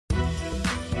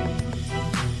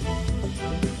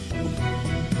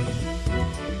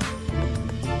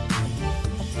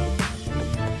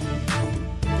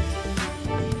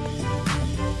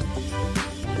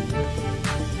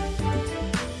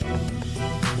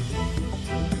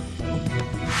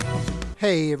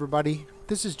Hey everybody,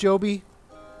 this is Joby,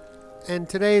 and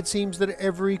today it seems that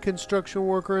every construction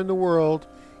worker in the world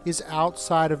is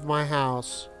outside of my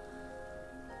house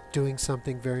doing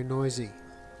something very noisy.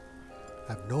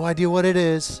 I have no idea what it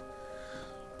is,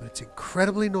 but it's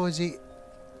incredibly noisy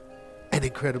and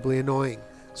incredibly annoying.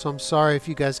 So I'm sorry if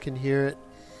you guys can hear it.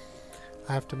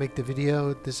 I have to make the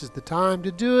video. This is the time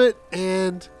to do it,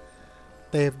 and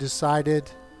they have decided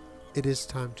it is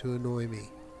time to annoy me.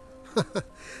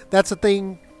 That's the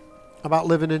thing about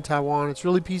living in Taiwan. It's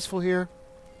really peaceful here.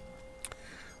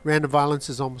 Random violence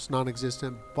is almost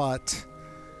non-existent, but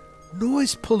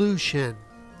noise pollution,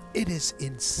 it is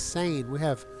insane. We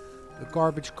have the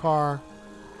garbage car,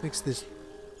 makes this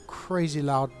crazy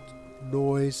loud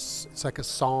noise. It's like a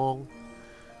song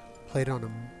played on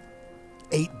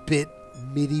a 8-bit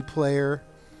MIDI player.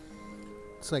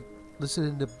 It's like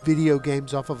listening to video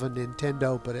games off of a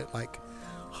Nintendo, but at like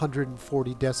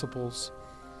 140 decibels.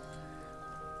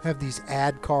 Have these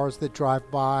ad cars that drive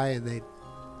by and they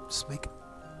just make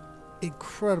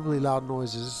incredibly loud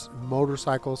noises.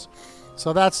 Motorcycles.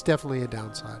 So that's definitely a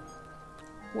downside.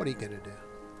 What are you going to do?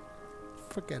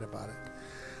 Forget about it.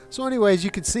 So anyways,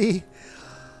 you can see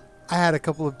I had a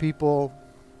couple of people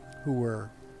who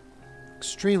were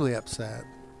extremely upset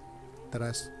that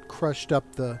I crushed up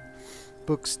the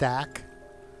book stack.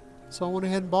 So I went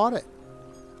ahead and bought it.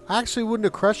 I actually wouldn't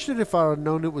have crushed it if I had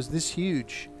known it was this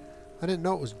huge. I didn't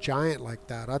know it was giant like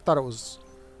that. I thought it was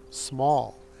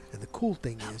small. And the cool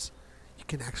thing is, you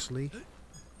can actually...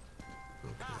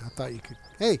 Okay, I thought you could...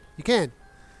 Hey, you can!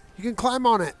 You can climb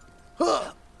on it!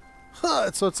 Huh!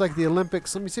 Huh! So it's like the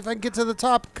Olympics. Let me see if I can get to the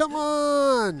top. Come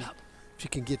on! If you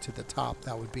can get to the top,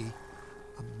 that would be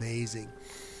amazing.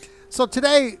 So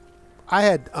today, I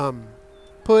had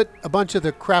put a bunch of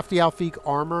the Crafty Alfiq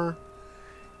armor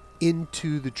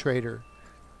into the trader,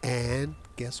 and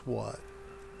guess what?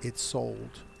 It sold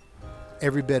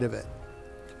every bit of it.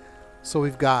 So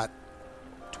we've got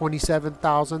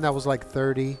 27,000. That was like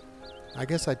 30. I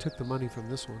guess I took the money from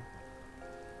this one.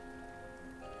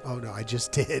 Oh no, I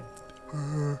just did.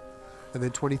 And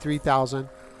then 23,000,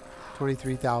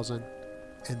 23,000,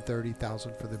 and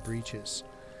 30,000 for the breeches.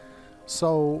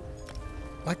 So,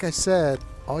 like I said,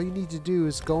 all you need to do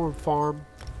is go and farm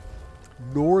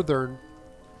northern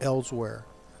elsewhere,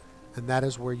 and that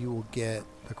is where you will get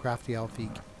the Crafty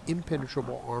Alfiq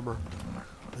impenetrable armor.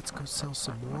 Let's go sell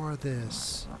some more of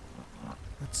this.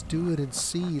 Let's do it and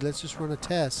see. Let's just run a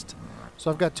test. So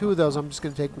I've got 2 of those. I'm just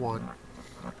going to take one.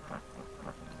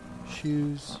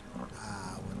 Shoes.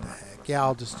 What the heck. Yeah,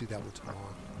 I'll just do that one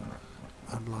tomorrow.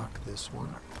 Unlock this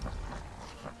one.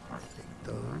 Take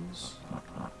those.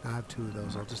 I have 2 of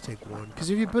those. I'll just take one. Because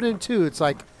if you put in 2, it's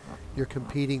like you're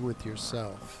competing with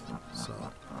yourself. So,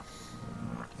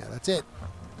 yeah, that's it.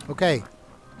 Okay.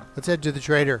 Let's head to the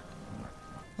trader.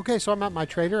 Okay, so I'm at my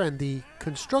trader, and the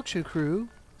construction crew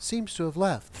seems to have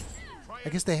left. I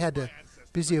guess they had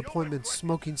busy appointments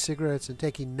smoking cigarettes and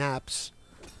taking naps,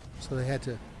 so they had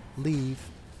to leave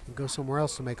and go somewhere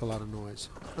else to make a lot of noise.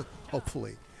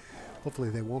 Hopefully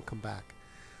they won't come back.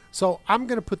 So I'm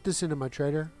going to put this into my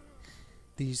trader,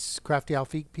 these Crafty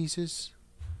Alfiq pieces,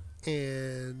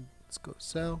 and let's go to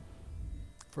sell.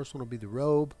 First one will be the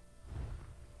robe.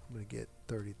 I'm going to get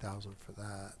 30,000 for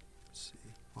that. Let's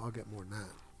see. Well, I'll get more than that.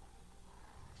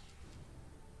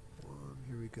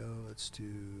 Here we go. Let's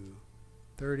do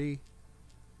 30.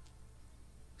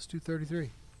 Let's do 33. There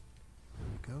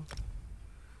we go.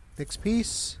 Next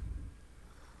piece.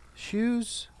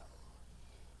 Shoes.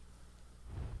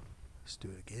 Let's do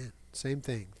it again. Same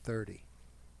thing. 30.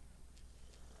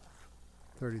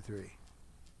 33.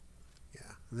 Yeah.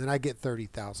 And then I get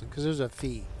 30,000 because there's a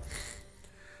fee.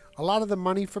 A lot of the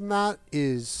money from that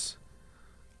is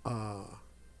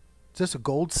just a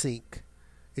gold sink.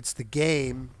 It's the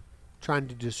game trying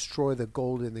to destroy the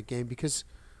gold in the game because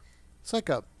it's like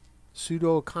a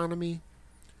pseudo economy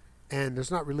and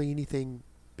there's not really anything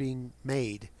being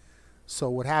made. So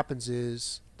what happens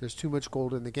is there's too much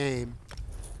gold in the game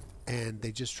and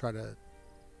they just try to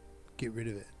get rid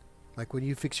of it. Like when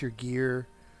you fix your gear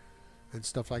and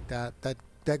stuff like that,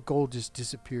 that gold just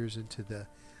disappears into the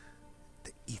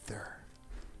ether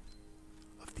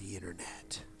of the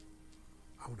internet.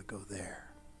 I want to go there.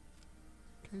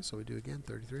 Okay, so we do again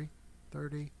 33,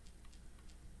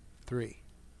 33.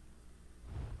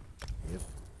 Yep.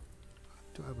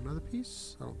 Do I have another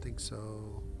piece? I don't think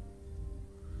so.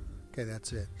 Okay,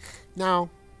 that's it. Now,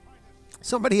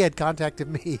 somebody had contacted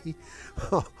me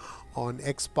on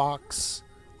Xbox,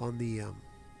 on the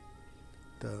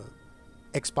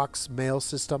Xbox mail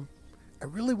system. I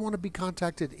really want to be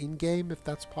contacted in-game if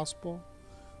that's possible.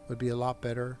 It would be a lot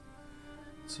better.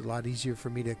 It's a lot easier for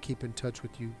me to keep in touch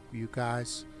with you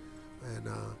guys. And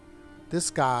this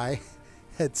guy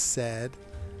had said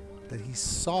that he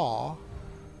saw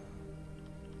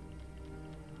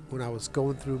when I was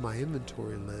going through my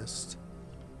inventory list.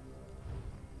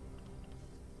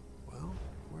 Well,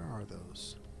 where are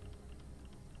those?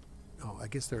 Oh, I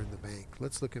guess they're in the bank.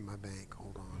 Let's look at my bank.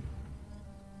 Hold on.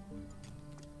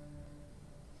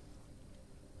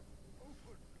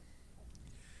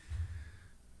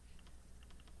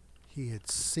 He had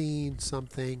seen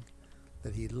something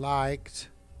that he liked,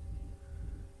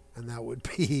 and that would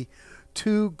be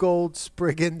 2 gold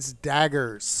Spriggan's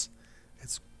daggers.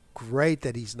 It's great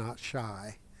that he's not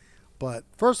shy. But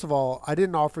first of all, I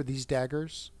didn't offer these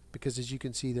daggers because, as you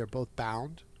can see, they're both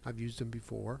bound. I've used them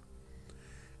before.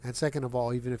 And second of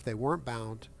all, even if they weren't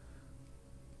bound,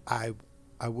 I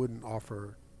wouldn't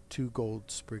offer 2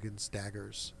 gold Spriggan's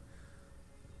daggers.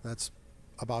 That's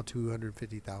about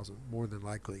 250,000, more than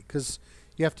likely, because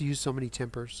you have to use so many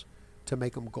tempers to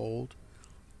make them gold,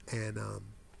 and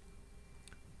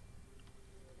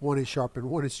one is sharpened,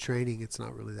 one is training. It's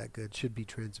not really that good. Should be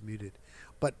transmuted,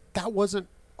 but that wasn't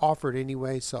offered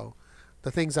anyway. So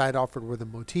the things I had offered were the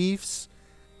motifs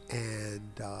and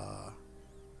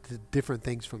the different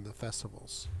things from the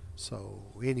festivals. So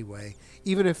anyway,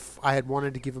 even if I had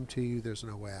wanted to give them to you, there's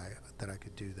no way that I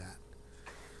could do that.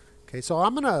 Okay, so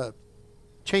I'm gonna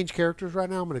change characters right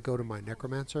now. I'm going to go to my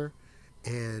necromancer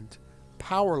and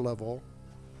power level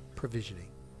provisioning.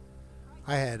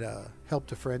 I had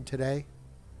helped a friend today.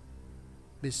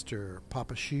 Mr.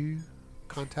 Papa Shu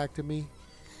contacted me,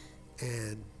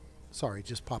 and sorry,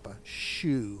 just Papa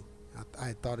Shu.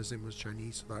 I thought his name was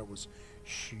Chinese. I thought it was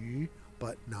Shu,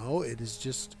 but no, it is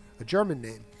just a German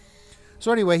name.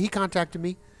 So anyway, he contacted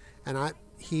me, and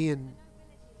he and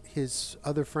his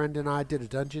other friend and I did a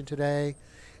dungeon today.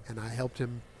 And I helped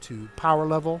him to power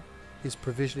level his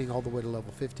provisioning all the way to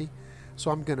level 50.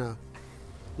 So I'm going to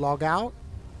log out,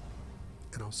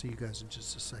 and I'll see you guys in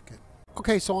just a second.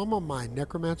 Okay, so I'm on my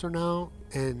necromancer now,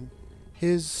 and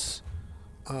his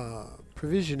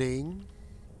provisioning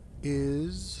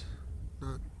is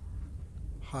not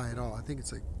high at all. I think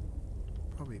it's like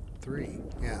probably 3.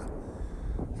 Yeah,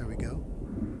 there we go.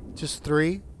 Just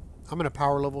 3. I'm going to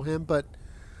power level him, but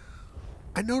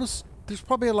I noticed there's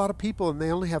probably a lot of people and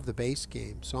they only have the base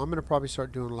game, so I'm going to probably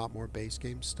start doing a lot more base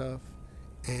game stuff.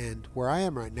 And where I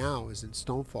am right now is in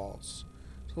Stonefalls.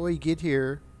 So when you get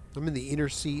here, I'm in the Inner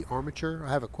Sea Armature.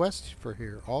 I have a quest for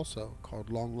here also called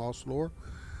Long Lost Lore.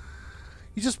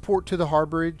 You just port to the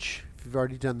Harborage if you've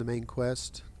already done the main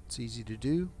quest. It's easy to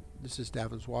do. This is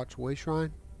Davin's Watch Way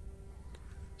Shrine.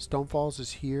 Stonefalls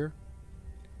is here,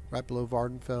 right below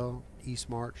Vardenfell, East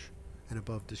March, and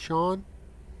above Deshawn.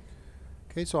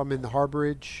 Okay, so I'm in the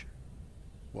Harborage.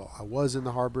 Well, I was in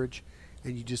the Harborage,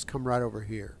 and you just come right over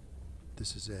here.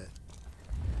 This is it.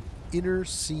 Inner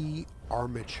Sea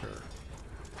Armature.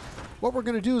 What we're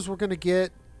going to do is we're going to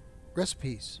get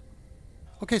recipes.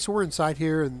 Okay, so we're inside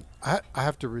here, and I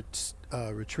have to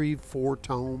retrieve 4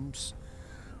 tomes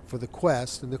for the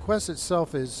quest. And the quest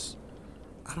itself is,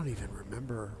 I don't even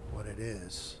remember what it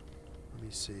is. Let me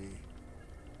see.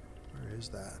 Where is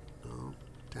that? No,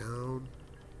 down.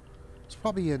 It's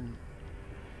probably in...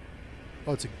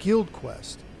 Oh, it's a guild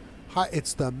quest. Hi,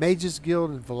 it's the Mages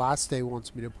Guild, and Velaste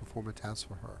wants me to perform a task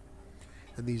for her.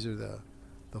 And these are the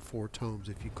 4 tomes.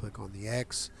 If you click on the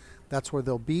X, that's where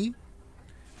they'll be.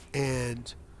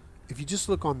 And if you just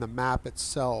look on the map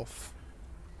itself,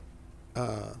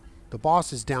 the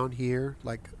boss is down here.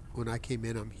 Like when I came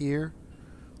in, I'm here.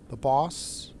 The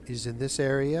boss is in this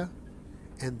area,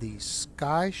 and the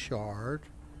Sky Shard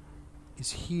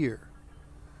is here.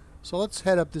 So let's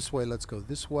head up this way. Let's go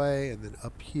this way and then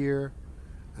up here,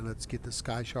 and let's get the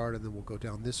Sky Shard, and then we'll go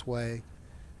down this way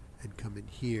and come in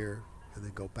here and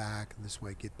then go back, and this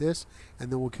way get this,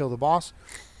 and then we'll kill the boss.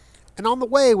 And on the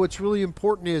way, what's really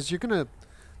important is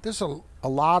there's a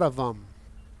lot of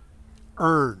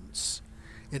urns,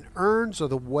 and urns are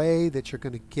the way that you're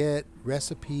going to get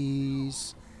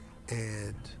recipes,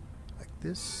 and like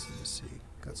this. Let's see,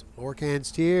 got some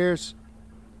Lorcan's Tears.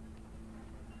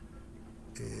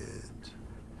 And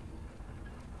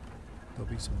there'll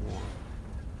be some more.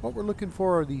 What we're looking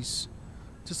for are these,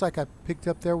 just like I picked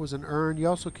up there was an urn. You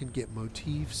also can get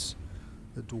motifs,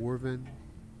 the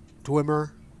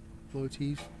Dwemer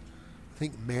motif. I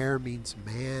think mare means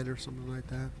man or something like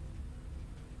that.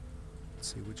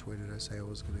 Let's see, which way did I say I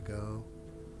was going to go?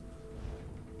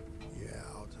 Yeah,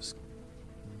 I'll just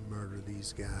murder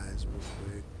these guys real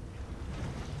quick.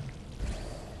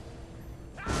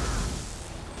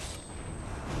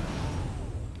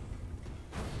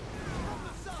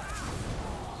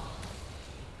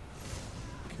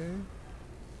 Okay.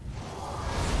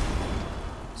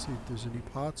 See if there's any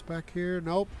pots back here.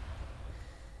 Nope.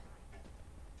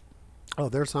 Oh,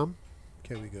 there's some.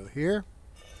 Okay, we go here.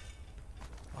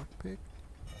 Lockpick.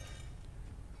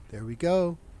 There we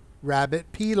go.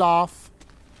 Rabbit pilaf,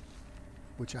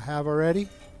 which I have already.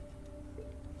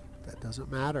 That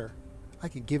doesn't matter. I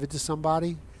can give it to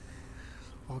somebody.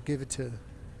 I'll give it to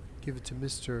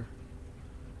Mr.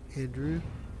 Andrew.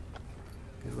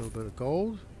 Get a little bit of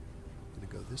gold. I'm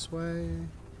gonna go this way, and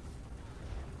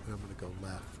I'm gonna go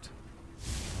left.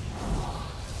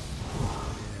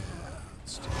 Yeah,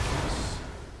 let's do this.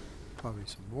 Probably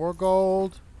some more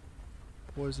gold.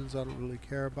 Poisons I don't really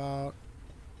care about.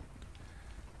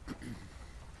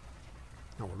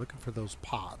 No, we're looking for those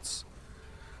pots.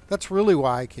 That's really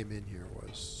why I came in here,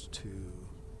 was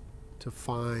to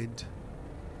find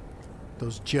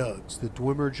those jugs, the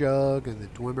Dwemer jug and the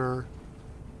Dwemer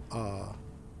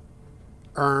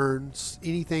urns,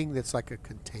 anything that's like a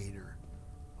container.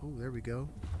 Oh, there we go.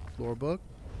 Lore book.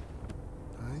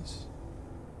 Nice.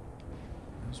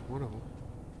 There's one of them,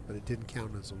 but it didn't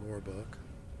count as a lore book.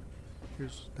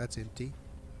 That's empty.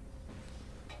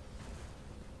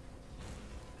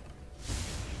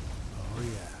 Oh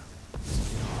yeah. Let's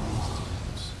get all these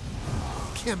dudes.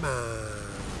 Come on.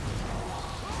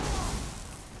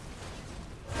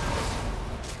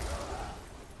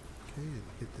 Okay, and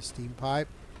hit the steam pipe.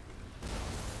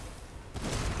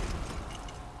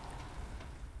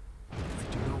 I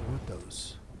do not want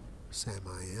those, Sam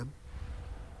I am.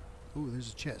 Ooh,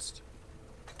 there's a chest.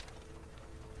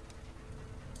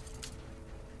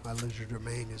 My leisure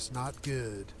domain is not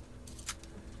good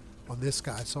on this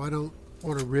guy, so I don't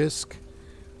want to risk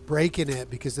breaking it,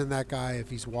 because then that guy, if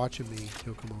he's watching me,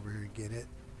 he'll come over here and get it.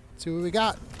 Let's see what we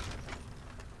got.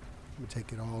 I'm going to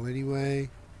take it all anyway,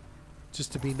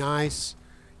 just to be nice.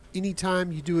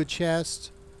 Anytime you do a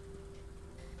chest,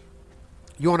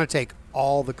 you want to take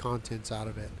all the contents out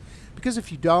of it, because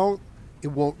if you don't, it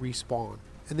won't respawn,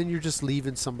 and then you're just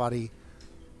leaving somebody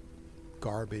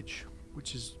garbage,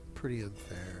 which is pretty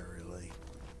unfair, really.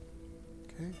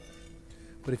 Okay,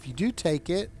 but if you do take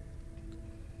it,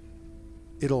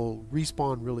 it'll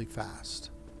respawn really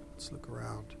fast. Let's look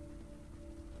around.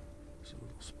 There's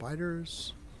little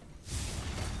spiders.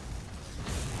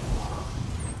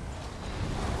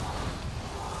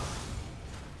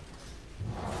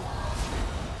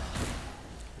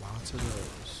 Lots of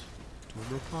those.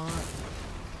 Dwemer pot.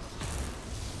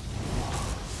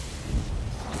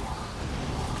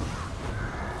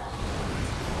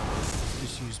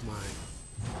 Just use my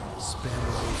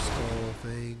spell skull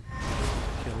thing.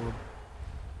 Kill him.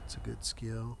 It's a good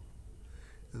skill.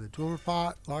 And the Dwemer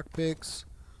pot, lockpicks.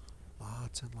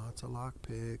 Lots and lots of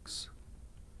lockpicks.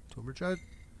 Dwemer jug.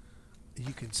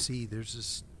 You can see there's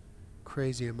just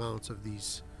crazy amounts of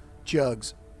these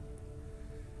jugs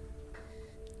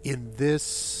in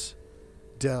this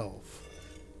delve.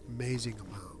 Amazing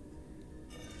amount.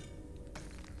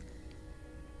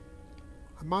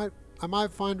 I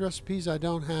might find recipes I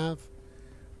don't have.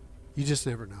 You just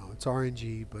never know. It's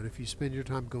RNG, but if you spend your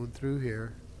time going through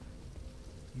here,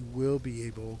 you will be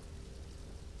able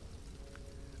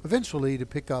eventually to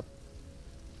pick up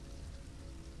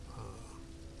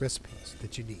recipes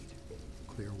that you need.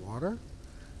 Clear water.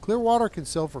 Clear water can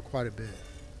sell for quite a bit.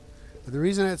 And the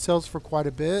reason it sells for quite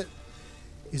a bit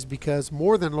is because,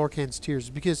 more than Lorcan's Tears,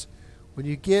 because when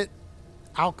you get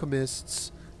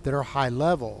alchemists that are high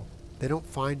level, they don't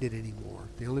find it anymore.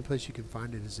 The only place you can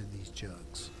find it is in these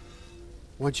jugs.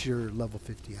 Once you're level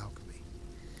 50 alchemy.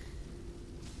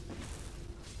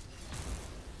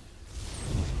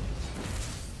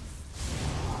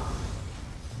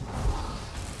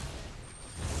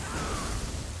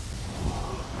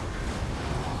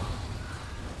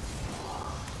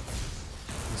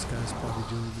 This guy's probably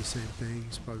doing the same thing.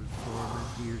 He's probably farming.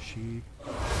 He or she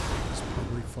is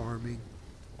probably farming.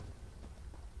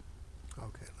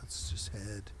 Okay, let's just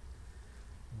head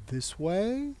this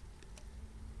way.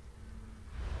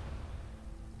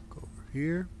 Go over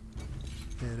here.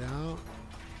 Head out.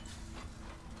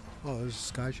 Oh, there's a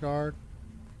sky shard.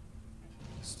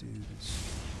 This dude is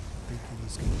thinking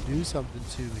he's going to do something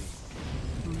to me.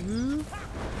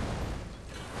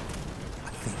 I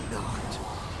think not.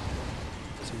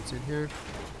 See what's in here?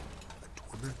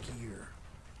 A Dwemer gear,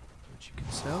 which you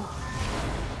can sell.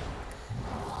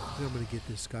 And I'm going to get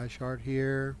this sky shard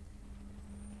here.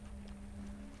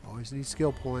 Always need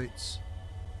skill points.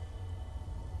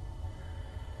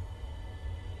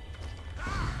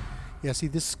 Yeah, see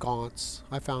this sconce.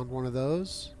 I found one of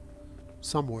those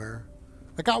somewhere.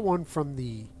 I got one from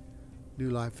the New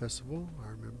Life Festival, I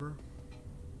remember.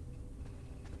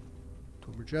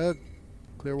 Dwemer jug.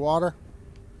 Clear water.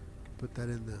 Put that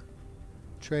in the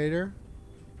trader.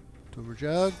 Dwemer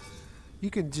jug.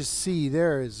 You can just see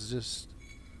there is just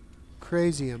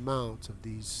crazy amounts of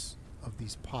these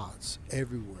pots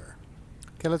everywhere.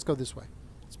 Okay, let's go this way.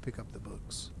 Let's pick up the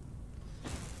books.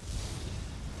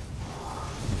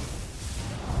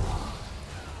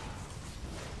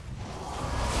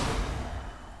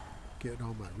 Getting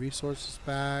all my resources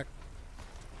back.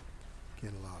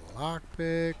 Get a lot of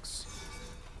lockpicks.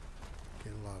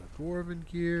 Get a lot of dwarven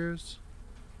gears.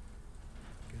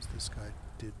 Guess this guy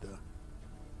did it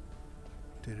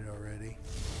already.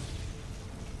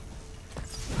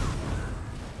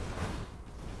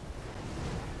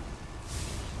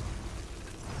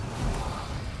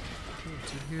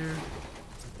 What's in here?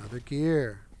 Another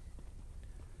gear.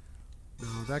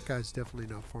 No, that guy's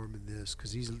definitely not farming this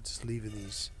because he's just leaving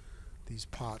these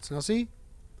pots. Now see?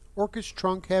 Orcish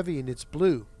trunk heavy and it's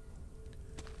blue.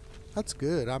 That's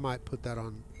good. I might put that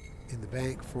on in the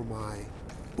bank for my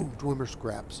Dwemer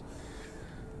scraps.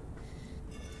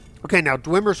 Okay, now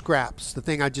Dwemer scraps, the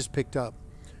thing I just picked up.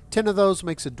 10 of those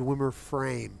makes a Dwemer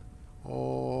frame.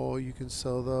 Oh, you can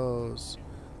sell those.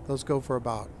 Those go for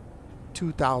about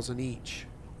 2,000 each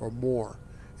or more.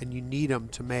 And you need them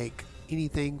to make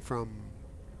anything from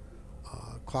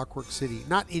Clockwork City.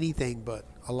 Not anything, but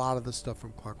a lot of the stuff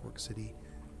from Clockwork City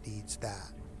needs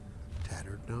that.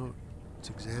 Tattered note. Let's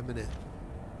examine it.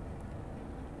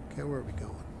 Okay, where are we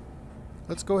going?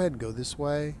 Let's go ahead and go this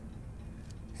way.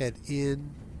 Head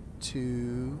in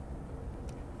to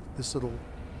this little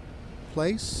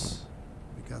place.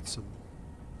 We got some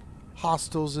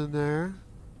hostels in there.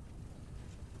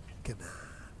 Come on.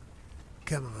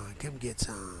 Come on, come get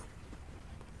some.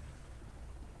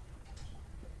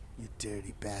 You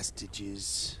dirty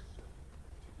bastages.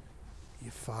 You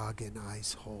fog and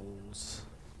ice holes.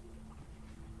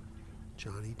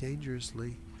 Johnny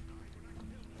Dangerously.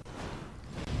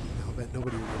 I'll bet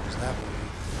nobody remembers that movie.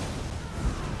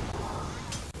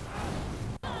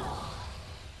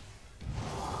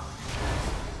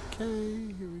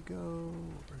 Okay, here we go.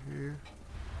 Over here.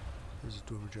 There's a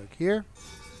Dwemer jug here.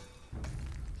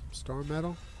 Star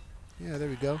metal. Yeah, there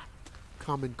we go.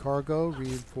 Common cargo,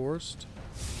 reinforced.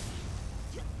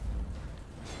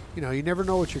 You know, you never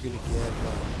know what you're going to get,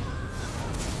 but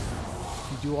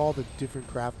if you do all the different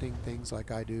crafting things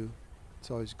like I do, it's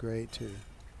always great to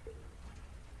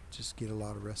just get a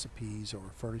lot of recipes or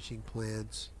furnishing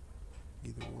plans.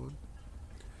 Either one.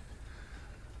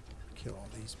 Kill all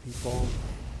these people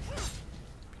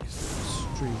because they're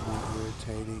extremely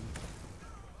irritating.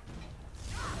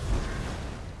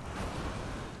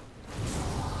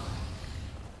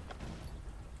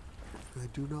 I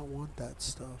do not want that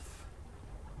stuff.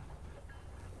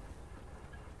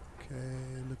 Okay,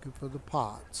 looking for the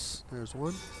pots. There's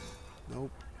one.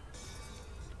 Nope.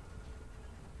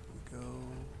 There we go.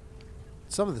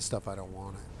 Some of the stuff I don't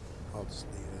want it. I'll just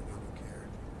leave it. I don't care.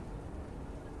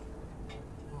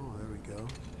 Oh, there we go.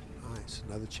 Nice.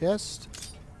 Another chest.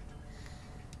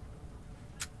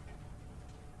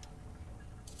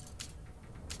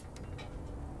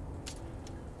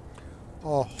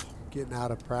 Oh, getting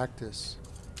out of practice.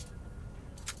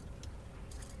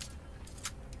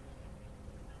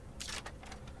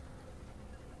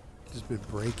 Just been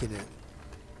breaking it.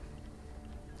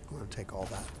 I'm going to take all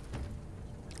that.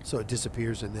 So it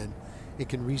disappears and then it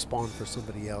can respawn for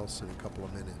somebody else in a couple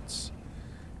of minutes.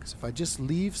 Because if I just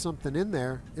leave something in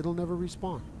there, it'll never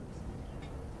respawn.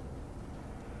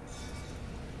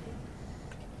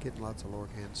 Getting lots of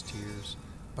Lorghan's tears.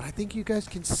 But I think you guys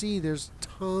can see there's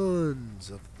tons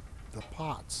of the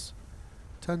pots.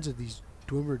 Tons of these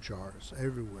Dwemer jars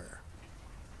everywhere.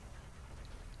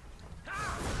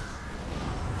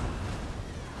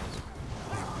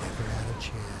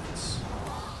 Chance.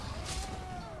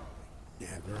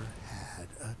 Never had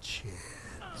a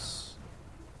chance.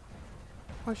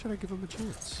 Why should I give him a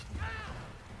chance?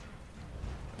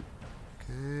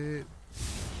 Okay.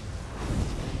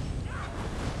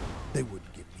 They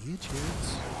wouldn't give me a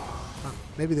chance. Huh,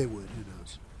 maybe they would. Who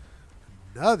knows?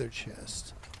 Another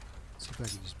chest. Let's see if I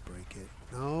can just break it.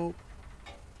 Nope.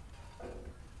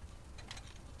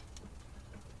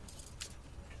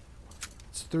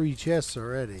 It's 3 chests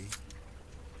already.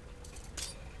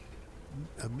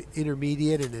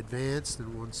 Intermediate and advanced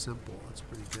and 1 simple. That's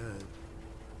pretty good.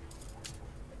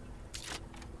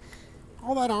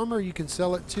 All that armor you can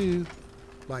sell it too,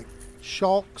 like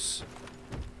shulks.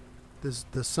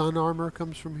 The sun armor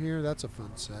comes from here. That's a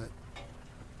fun set.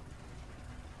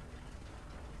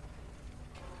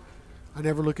 I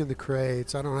never look in the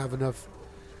crates. I don't have enough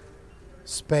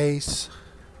space.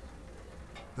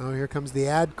 Oh, here comes the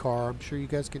ad car. I'm sure you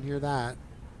guys can hear that.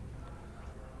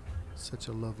 Such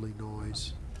a lovely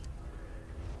noise.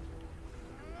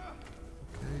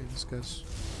 This guy's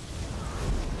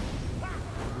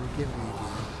gonna get me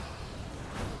again.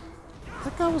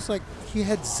 That guy was like, he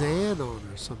had Zan on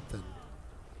or something.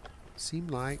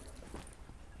 Seemed like.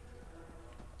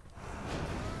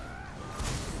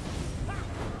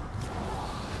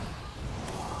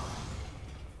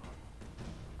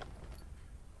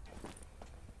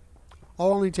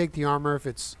 I'll only take the armor if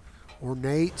it's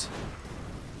ornate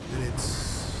and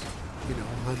it's, you know,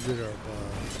 100 or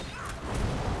above.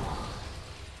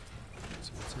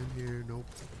 So what's in here? Nope.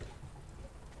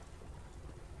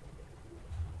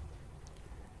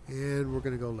 And we're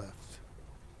going to go left.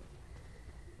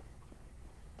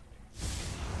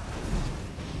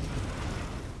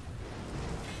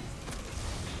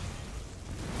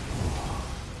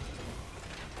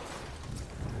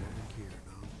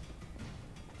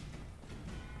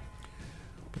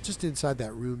 Just inside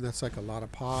that room, that's like a lot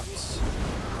of pots, a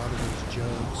lot of those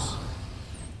jugs.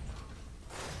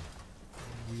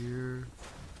 Here,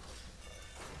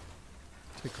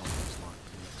 take all those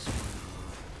lockpicks.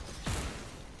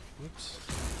 Whoops!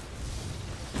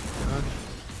 God,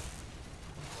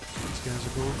 these guys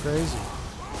are going crazy.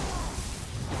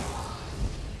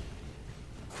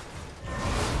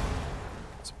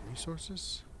 Some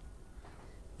resources.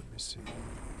 Let me see.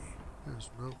 There's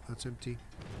no. That's empty.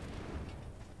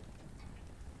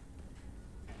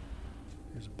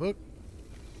 Here's a book.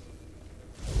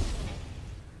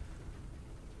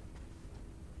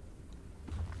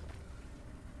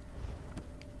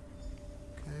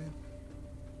 Okay.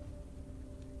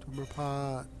 Tumor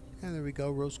pot. Yeah, there we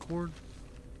go. Roast corn.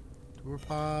 Tumor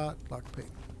pot.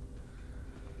 Lockpick.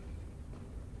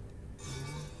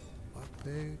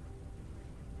 Lockpick.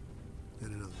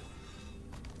 And another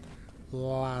one.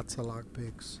 Lots of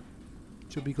lockpicks.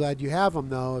 You'll be glad you have them,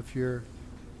 though, if you're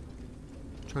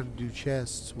trying to do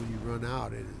chests. When you run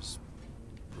out, it is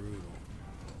brutal.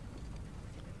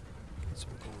 Okay, so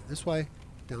we're going this way,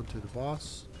 down to the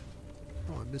boss.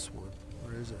 Oh, I missed one.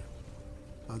 Where is it?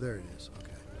 Oh, there it is.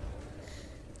 Okay.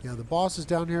 Yeah, the boss is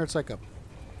down here. It's like one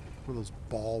of those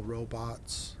ball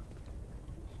robots.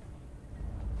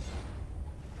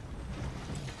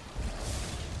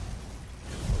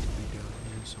 Be down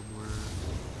here somewhere.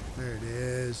 There it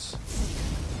is.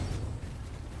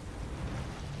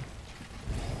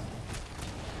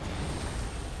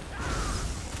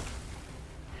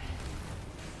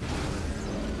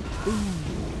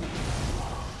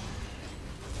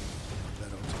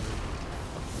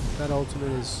 That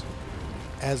ultimate is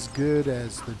as good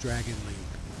as the Dragon League.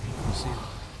 You see him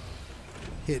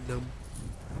hitting them.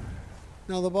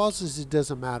 Now the bosses, it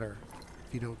doesn't matter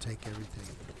if you don't take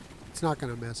everything. It's not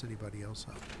going to mess anybody else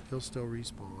up. He'll still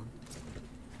respawn,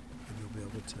 and you'll be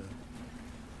able to,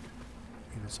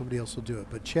 you know, somebody else will do it.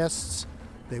 But chests,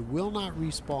 they will not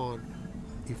respawn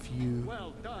if you.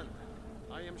 Well done.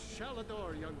 I am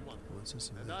Shalador, young one. What's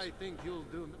this? And I think you'll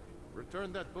do.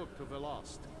 Return that book to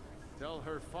Velost. Tell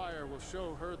her fire will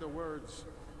show her the words.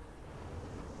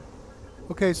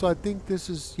 Okay, so I think this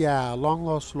is, yeah, Long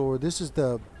Lost Lore. This is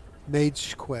the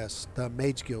Mage quest, the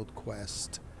Mage Guild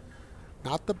quest.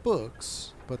 Not the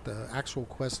books, but the actual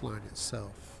quest line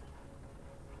itself.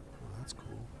 Oh, that's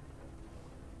cool.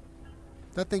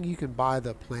 That thing you can buy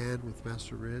the plan with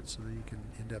Master Rid, so that you can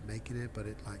end up making it, but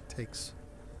it like takes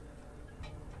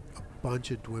a bunch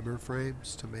of Dwemer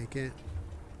frames to make it.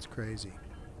 It's crazy.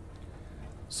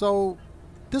 So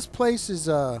this place is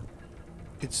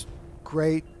it's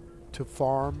great to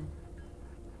farm.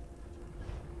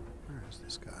 Where is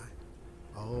this guy?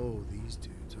 Oh, these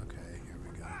dudes. Okay, here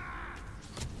we go.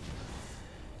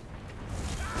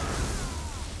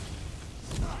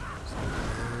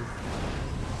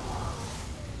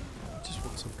 Just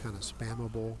want some kind of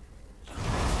spammable.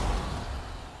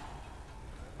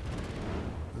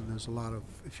 And there's a lot of,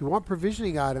 if you want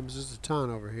provisioning items, there's a ton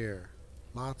over here.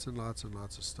 Lots and lots and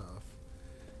lots of stuff.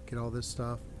 Get all this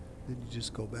stuff, then you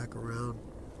just go back around,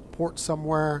 port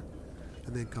somewhere,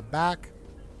 and then come back,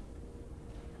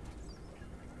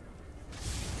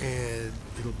 and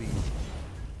it'll be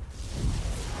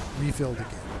refilled again.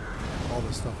 All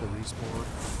this stuff will respawn.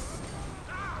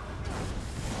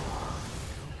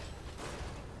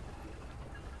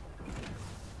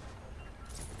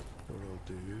 Poor little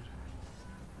dude.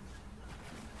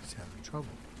 He's having trouble.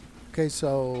 Okay,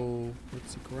 so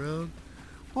let's look around.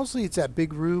 Mostly it's that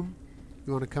big room.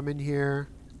 You want to come in here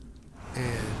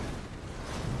and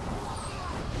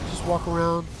just walk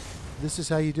around. This is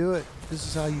how you do it. This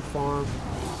is how you farm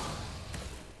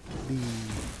the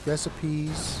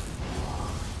recipes.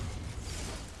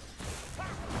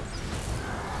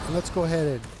 And let's go ahead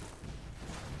and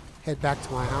head back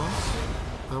to my house.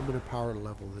 I'm going to power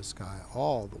level this guy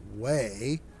all the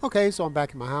way. Okay, so I'm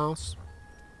back in my house.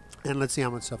 And let's see how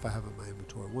much stuff I have in my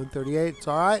inventory. 138, it's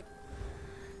all right.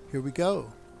 Here we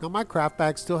go. Now my craft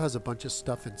bag still has a bunch of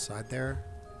stuff inside there.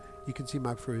 You can see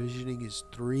my provisioning is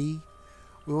 3.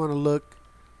 We want to look.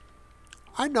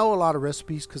 I know a lot of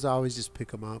recipes because I always just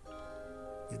pick them up,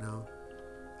 you know.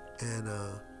 And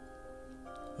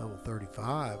level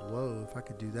 35. Whoa, if I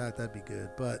could do that, that'd be good.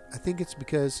 But I think it's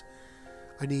because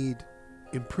I need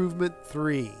improvement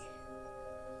 3.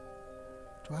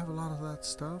 Do I have a lot of that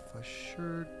stuff? I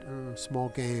sure do. Small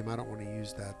game. I don't want to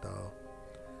use that though.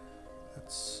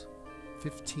 That's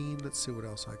 15. Let's see what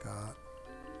else I got.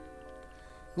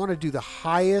 You want to do the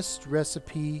highest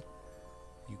recipe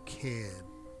you can.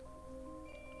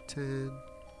 10.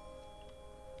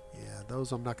 Yeah,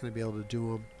 those I'm not going to be able to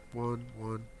do them.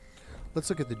 1. Let's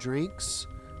look at the drinks.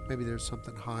 Maybe there's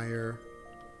something higher.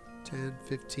 10,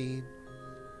 15.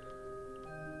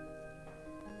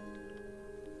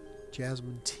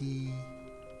 Jasmine tea.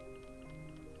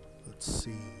 Let's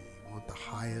see. I want the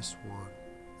highest one.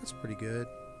 That's pretty good.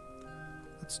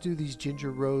 Let's do these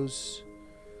ginger rose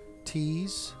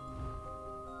teas.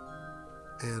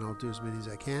 And I'll do as many as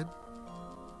I can.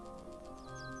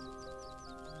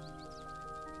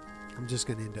 I'm just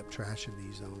going to end up trashing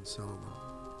these though and selling them.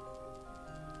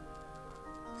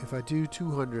 If I do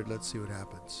 200, let's see what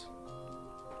happens.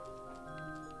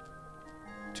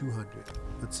 200.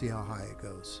 Let's see how high it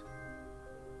goes.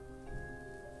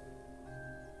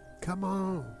 Come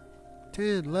on.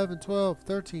 10, 11, 12,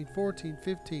 13, 14,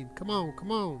 15. Come on,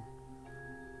 come on.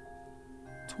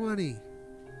 20.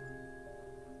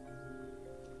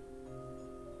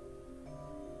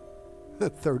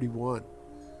 $31.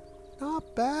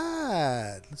 Not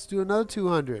bad. Let's do another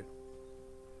 200.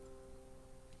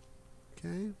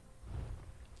 Okay.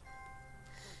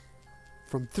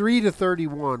 From 3 to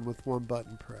 31 with 1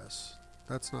 button press.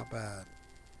 That's not bad.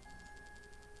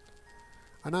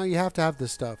 I know you have to have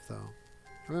this stuff though.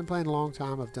 I've been playing a long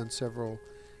time. I've done several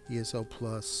ESO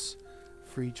Plus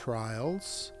free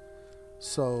trials.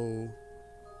 So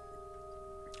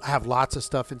I have lots of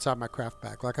stuff inside my craft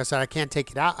bag. Like I said, I can't take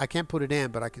it out. I can't put it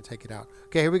in, but I can take it out.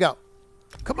 Okay, here we go.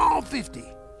 Come on, 50.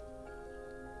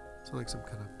 It's like some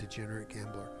kind of degenerate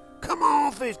gambler. Come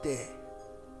on, 50.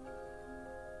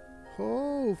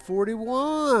 Oh,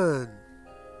 41.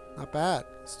 Not bad.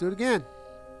 Let's do it again.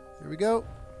 Here we go.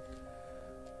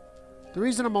 The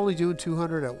reason I'm only doing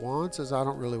 200 at once is I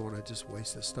don't really want to just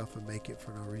waste this stuff and make it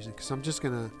for no reason. Because I'm just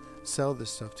going to sell this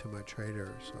stuff to my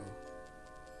trader. So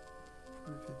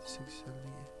 40, 50, 60, 70.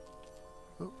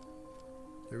 Oh,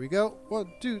 there we go.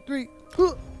 1, 2, 3.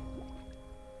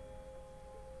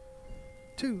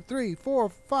 2, 3, 4,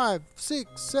 5,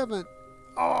 6, 7.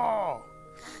 Oh!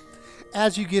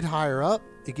 As you get higher up,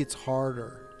 it gets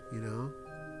harder, you know.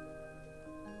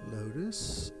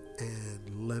 Lotus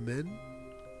and lemon.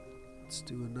 Let's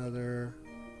do another.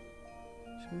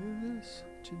 Should I do this?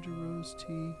 Ginger rose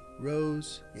tea.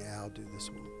 Rose. Yeah, I'll do this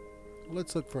one.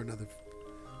 Let's look for another.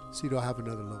 See, do I have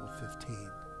another level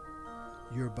 15?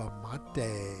 Yerba mate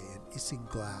and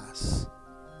isinglass.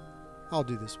 I'll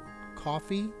do this one.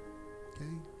 Coffee.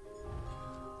 Okay.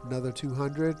 Another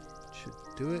 200. Should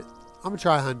do it. I'm going to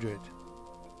try 100.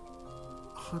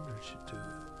 100 should do it.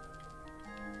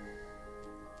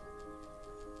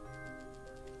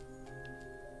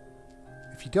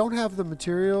 If you don't have the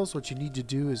materials, what you need to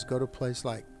do is go to a place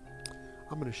like,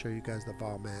 I'm going to show you guys the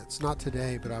Vile Mats. Not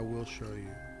today, but I will show you.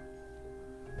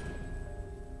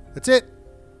 That's it.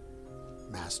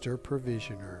 Master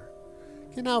Provisioner.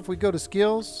 Okay, now if we go to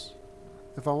skills,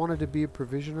 if I wanted to be a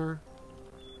provisioner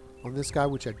on this guy,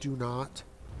 which I do not,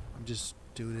 I'm just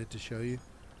doing it to show you.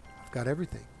 I've got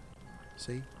everything.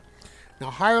 See?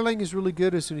 Now hireling is really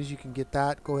good. As soon as you can get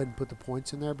that, go ahead and put the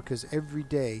points in there, because every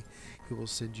day he will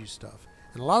send you stuff.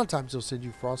 And a lot of times he'll send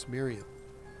you Frost Miriam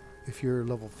if you're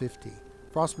level 50.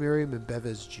 Frost Miriam and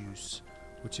Beves juice,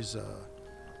 which is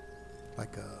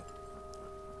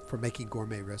for making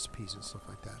gourmet recipes and stuff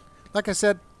like that. Like I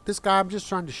said, this guy, I'm just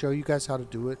trying to show you guys how to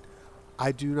do it.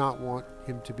 I do not want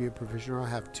him to be a provisioner. I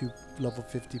have 2 level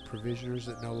 50 provisioners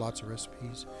that know lots of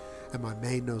recipes, and my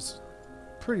main knows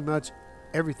pretty much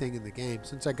everything in the game.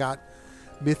 Since I got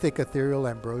Mythic Ethereal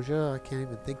Ambrosia, I can't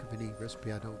even think of any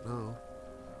recipe I don't know.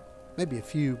 Maybe a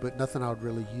few, but nothing I would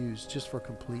really use, just for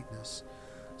completeness.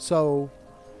 So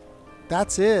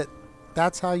that's it.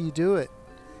 That's how you do it.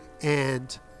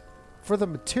 And for the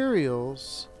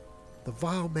materials, the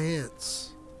Vile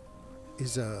Manse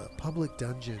is a public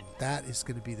dungeon. That is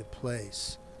going to be the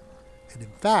place. And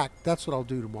in fact, that's what I'll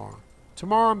do tomorrow.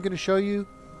 Tomorrow I'm going to show you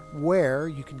where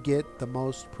you can get the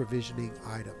most provisioning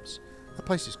items. That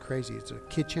place is crazy. It's a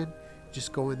kitchen.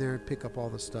 Just go in there and pick up all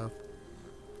the stuff.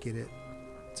 Get it.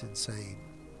 It's insane.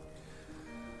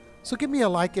 So give me a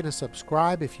like and a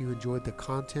subscribe if you enjoyed the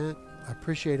content. I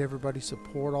appreciate everybody's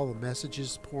support, all the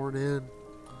messages pouring in.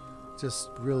 Just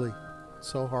really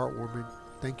so heartwarming.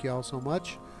 Thank you all so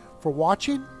much for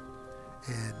watching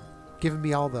and giving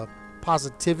me all the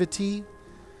positivity.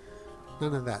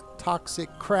 None of that toxic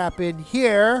crap in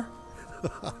here.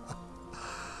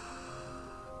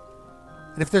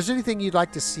 And if there's anything you'd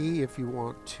like to see, if you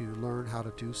want to learn how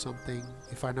to do something,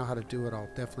 if I know how to do it, I'll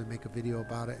definitely make a video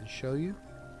about it and show you.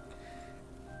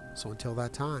 So until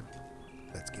that time,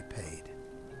 let's get paid.